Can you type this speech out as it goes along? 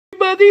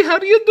buddy. How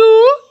do you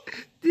do?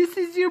 This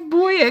is your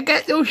boy. I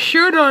got no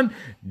shirt on.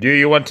 Do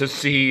you want to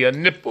see a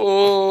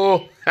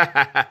nipple?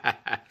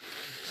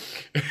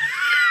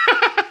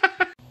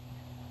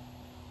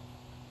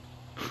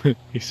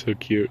 He's so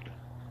cute.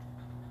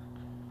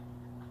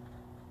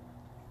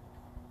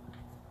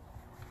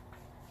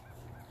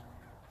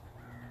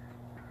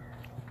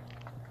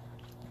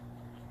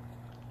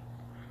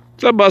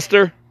 What's up,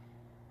 Buster?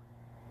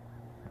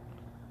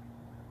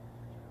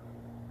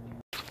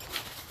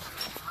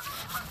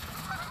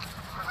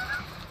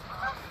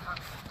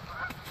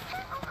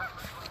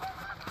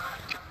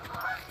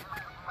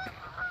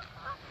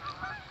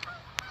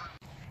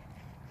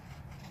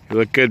 You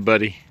look good,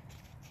 buddy.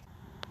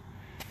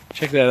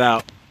 Check that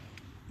out.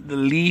 The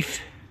leaf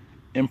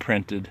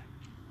imprinted.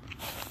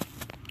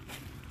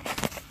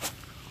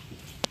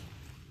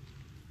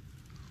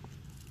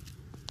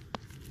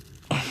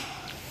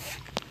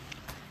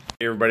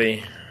 Hey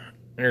everybody,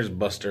 here's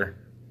Buster.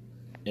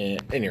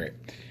 Anyway,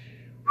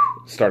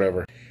 start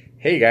over.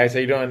 Hey guys, how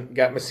you doing?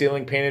 Got my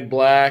ceiling painted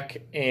black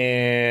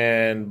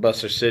and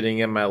Buster sitting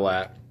in my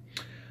lap.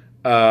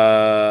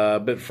 A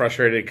bit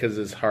frustrated because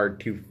it's hard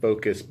to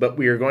focus, but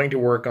we are going to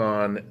work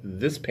on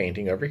this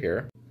painting over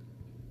here.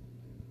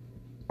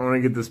 I want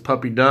to get this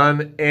puppy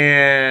done,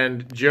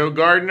 and Joe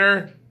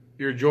Gardner,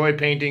 your joy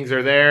paintings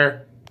are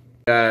there.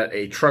 Got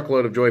a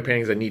truckload of joy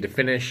paintings I need to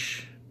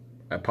finish.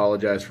 I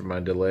apologize for my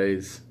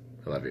delays.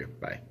 I love you.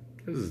 Bye.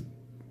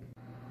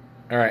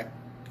 All right,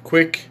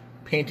 quick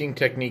painting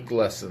technique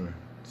lesson.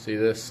 See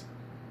this?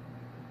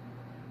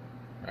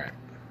 All right.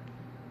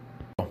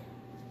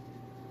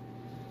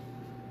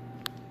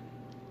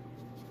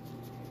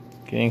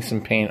 Getting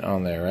some paint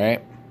on there,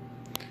 right?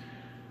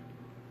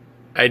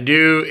 I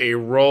do a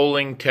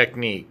rolling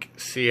technique.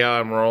 See how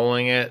I'm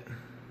rolling it?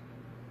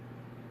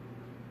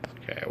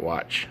 Okay,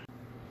 watch.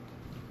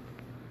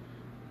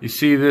 You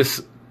see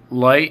this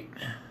light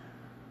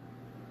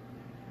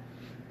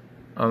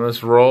on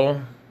this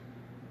roll?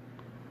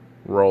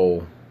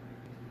 Roll.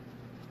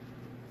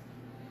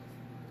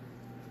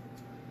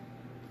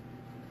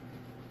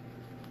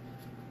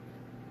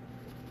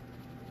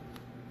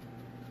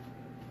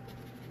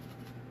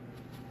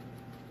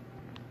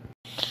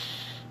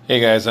 Hey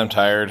guys, I'm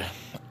tired.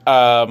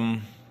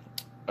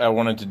 I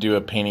wanted to do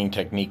a painting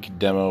technique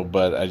demo,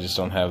 but I just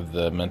don't have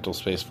the mental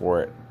space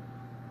for it.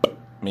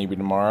 Maybe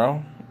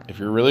tomorrow. If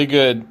you're really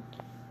good,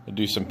 I'll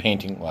do some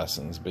painting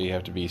lessons, but you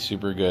have to be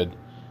super good.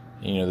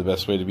 And you know the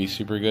best way to be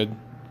super good?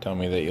 Tell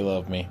me that you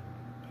love me.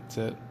 That's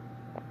it.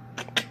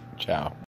 Ciao.